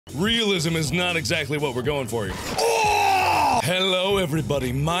Realism is not exactly what we're going for here. Oh! Hello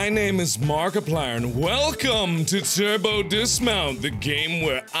everybody, my name is Markiplier and welcome to Turbo Dismount, the game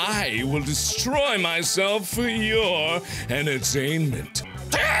where I will destroy myself for your entertainment.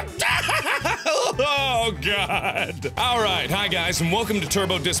 Oh god. Alright, hi guys and welcome to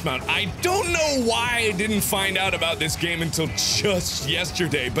Turbo Dismount. I don't know why I didn't find out about this game until just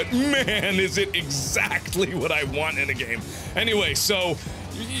yesterday, but man is it exactly what I want in a game. Anyway, so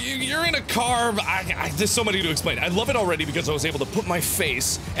you're in a car. There's so many to explain. I love it already because I was able to put my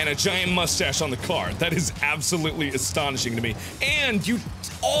face and a giant mustache on the car. That is absolutely astonishing to me. And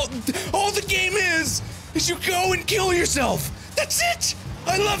all the game is you go and kill yourself. That's it.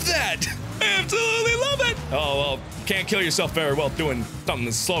 I love that. I absolutely love it. Oh, well, can't kill yourself very well doing something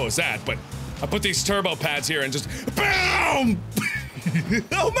as slow as that, but I put these turbo pads here and just BOOM!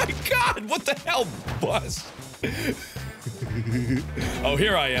 Oh my god, what the hell, boss? Oh,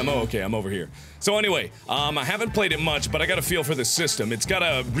 here I am. Oh, okay, I'm over here. So anyway, I haven't played it much, but I got a feel for the system. It's got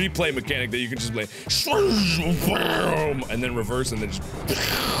a replay mechanic that you can just play and then reverse and then just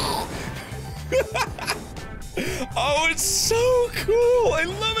oh, it's so cool! I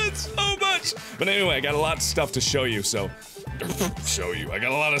love it so much! But anyway, I got a lot of stuff to show you, so I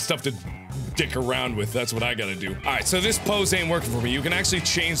got a lot of stuff to dick around with. That's what I gotta do. Alright, so this pose ain't working for me. You can actually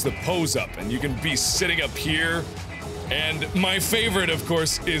change the pose up, and you can be sitting up here. And my favorite, of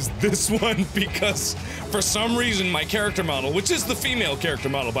course, is this one because for some reason my character model, which is the female character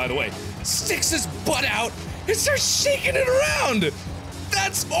model, by the way, sticks his butt out and starts shaking it around!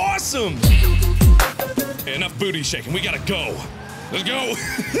 That's awesome! Enough booty shaking, we gotta go. Let's go!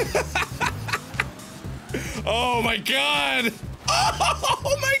 Oh my god!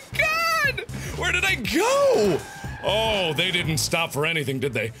 Oh my god! Where did I go? Oh, they didn't stop for anything,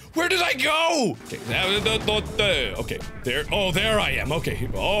 did they? Where did I go? Okay, okay, there, oh, there I am, okay.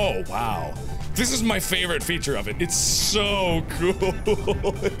 Oh, wow. This is my favorite feature of it. It's so cool.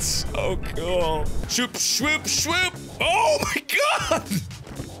 It's so cool. Shoop, swoop, swoop. Oh my god!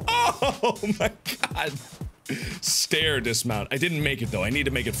 Oh my god. Stair dismount. I didn't make it though. I need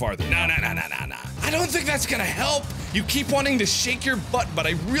to make it farther. No. I don't think that's gonna help. You keep wanting to shake your butt, but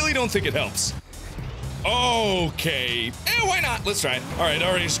I really don't think it helps. Okay. Why not? Let's try it. All right,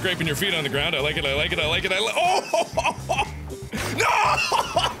 already scraping your feet on the ground. I like it, I like it, I like it, oh! No!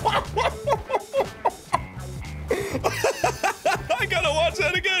 I gotta watch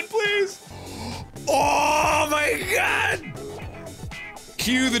that again, please. Oh my god!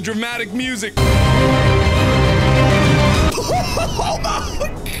 Cue the dramatic music. Oh my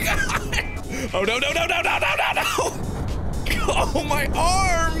god! Oh no. Oh, my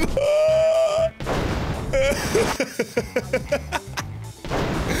arm!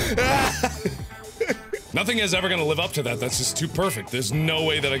 Nothing is ever gonna live up to that. That's just too perfect. There's no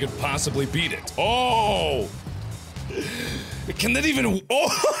way that I could possibly beat it. Oh! Can that even—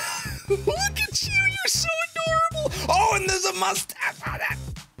 oh! Look at you, you're so adorable! Oh, and there's a mustache on it!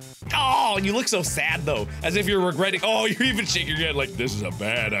 Oh, you look so sad though, as if you're regretting— oh, you're even shaking your head like this is a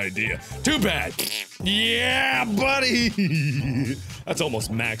bad idea. Too bad. Yeah, buddy! That's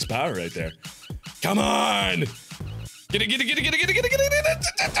almost max power right there. Come on! Get it!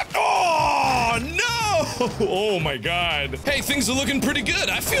 Oh, no! Oh my god. Hey, things are looking pretty good.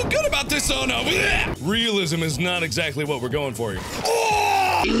 I feel good about this. Oh no. Realism is not exactly what we're going for here.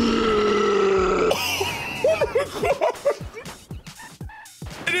 Oh!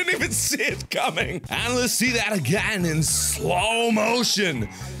 I didn't even see it coming. And let's see that again in slow motion.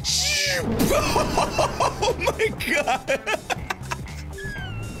 Oh my god.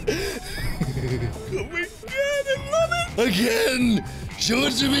 Oh my god, I love it! Again! Show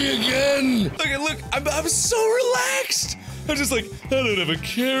it to me again! Look, I'm so relaxed! I'm just like, I don't have a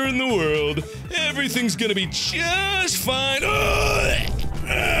care in the world. Everything's gonna be just fine. I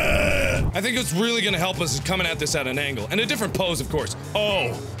think what's really gonna help us is coming at this at an angle. And a different pose, of course.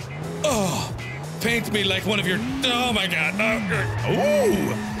 Oh. Paint me like one of your— oh my god.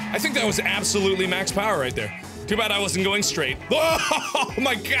 Ooh. I think that was absolutely max power right there. Too bad I wasn't going straight. Oh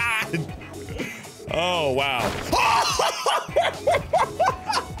my god! Oh wow.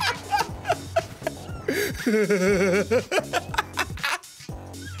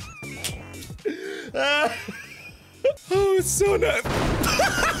 Oh, it's so nice.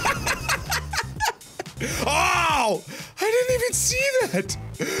 Oh! I didn't even see that!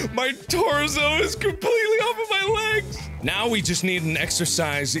 My torso is completely off of my legs! Now we just need an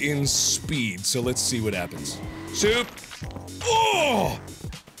exercise in speed, so let's see what happens. Soup. Oh!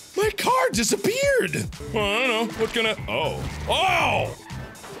 My car disappeared! Well, I don't know. What can I— oh. Oh!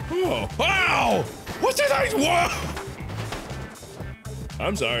 Oh. Wow! What did I— whoa!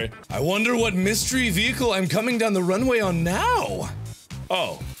 I'm sorry. I wonder what mystery vehicle I'm coming down the runway on now.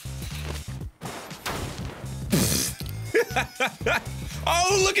 Oh.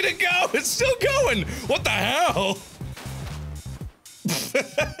 Oh, look at it go! It's still going! What the hell?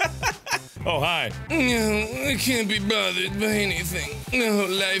 Oh, hi. No, I can't be bothered by anything. No,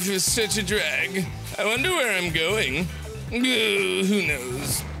 life is such a drag. I wonder where I'm going. Who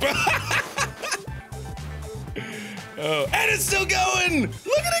knows? Oh, and it's still going!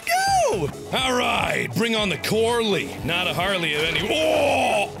 Look at it go! All right, bring on the Corley. Not a Harley of any.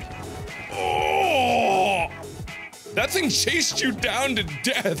 Oh! Oh! That thing chased you down to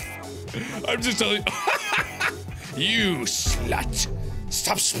death. I'm just telling you. You slut.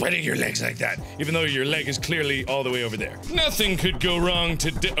 Stop spreading your legs like that, even though your leg is clearly all the way over there. Nothing could go wrong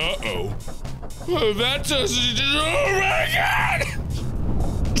today. Uh-oh. Oh, that doesn't. Oh my God!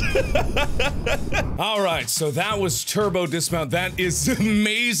 Alright, so that was Turbo Dismount. That is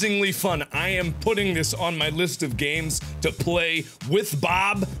amazingly fun. I am putting this on my list of games to play with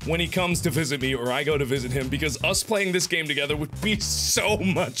Bob when he comes to visit me or I go to visit him, because us playing this game together would be so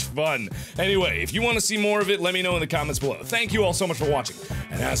much fun. Anyway, if you want to see more of it, let me know in the comments below. Thank you all so much for watching.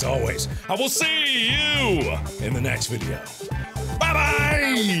 And as always, I will see you in the next video.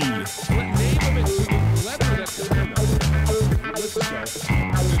 Bye-bye!